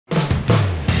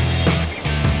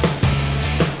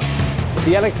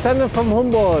The Alexander von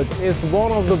Humboldt is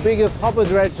one of the biggest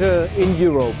hopper-dredger in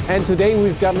Europe, and today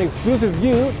we've got an exclusive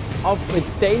view of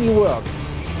its daily work.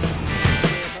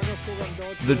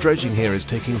 The dredging here is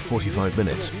taking 45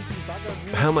 minutes.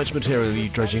 How much material are you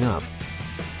dredging up?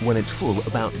 When it's full,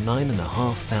 about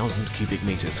 9,500 cubic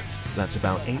meters. That's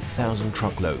about 8,000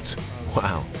 truckloads.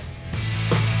 Wow!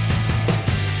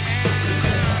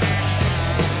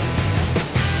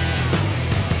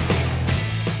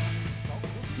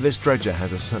 This dredger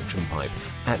has a suction pipe.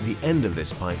 At the end of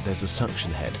this pipe there's a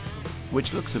suction head,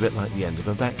 which looks a bit like the end of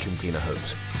a vacuum cleaner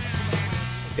hose.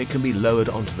 It can be lowered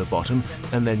onto the bottom,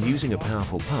 and then using a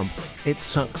powerful pump, it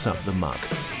sucks up the muck.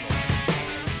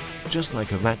 Just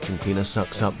like a vacuum cleaner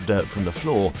sucks up dirt from the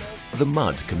floor, the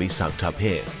mud can be sucked up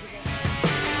here.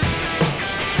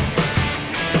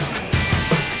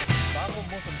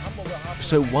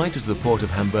 So why does the port of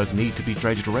Hamburg need to be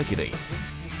dredged regularly?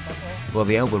 Well,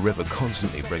 the Elbe River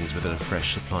constantly brings with it a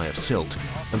fresh supply of silt,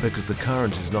 and because the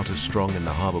current is not as strong in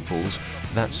the harbour pools,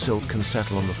 that silt can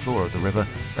settle on the floor of the river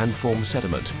and form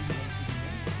sediment.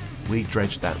 We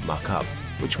dredge that muck up,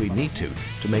 which we need to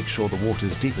make sure the water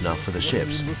is deep enough for the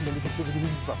ships.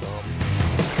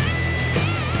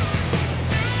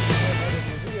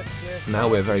 Now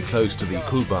we're very close to the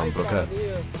Kuhlbahnbrücke,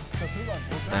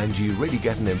 and you really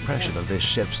get an impression of this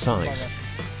ship's size.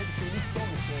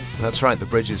 That's right, the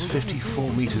bridge is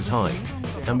 54 meters high,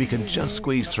 and we can just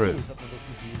squeeze through.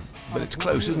 But it's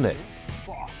close, isn't it?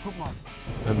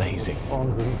 Amazing.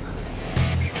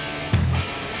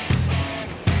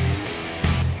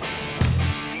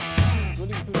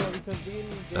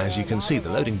 As you can see, the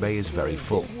loading bay is very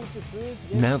full.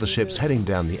 Now the ship's heading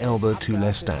down the Elbe to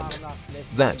Lestland.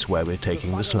 That's where we're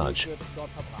taking the sludge.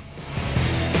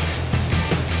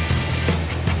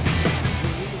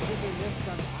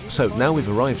 So now we've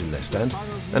arrived in Lestland,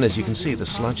 and as you can see, the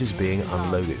sludge is being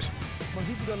unloaded.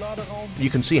 You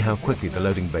can see how quickly the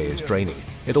loading bay is draining.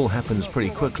 It all happens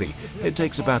pretty quickly. It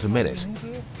takes about a minute,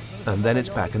 and then it's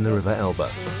back in the River Elbe.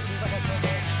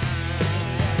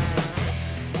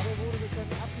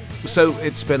 So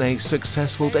it's been a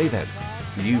successful day then.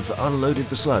 You've unloaded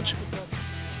the sludge.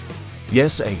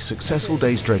 Yes, a successful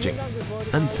day's dredging.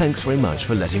 And thanks very much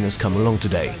for letting us come along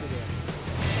today.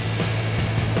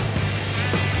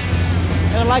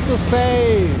 And I'd like to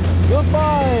say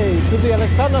goodbye to the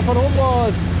Alexander von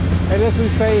Humboldt. And as we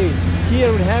say here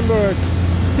in Hamburg,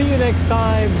 see you next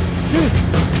time.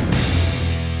 Tschüss.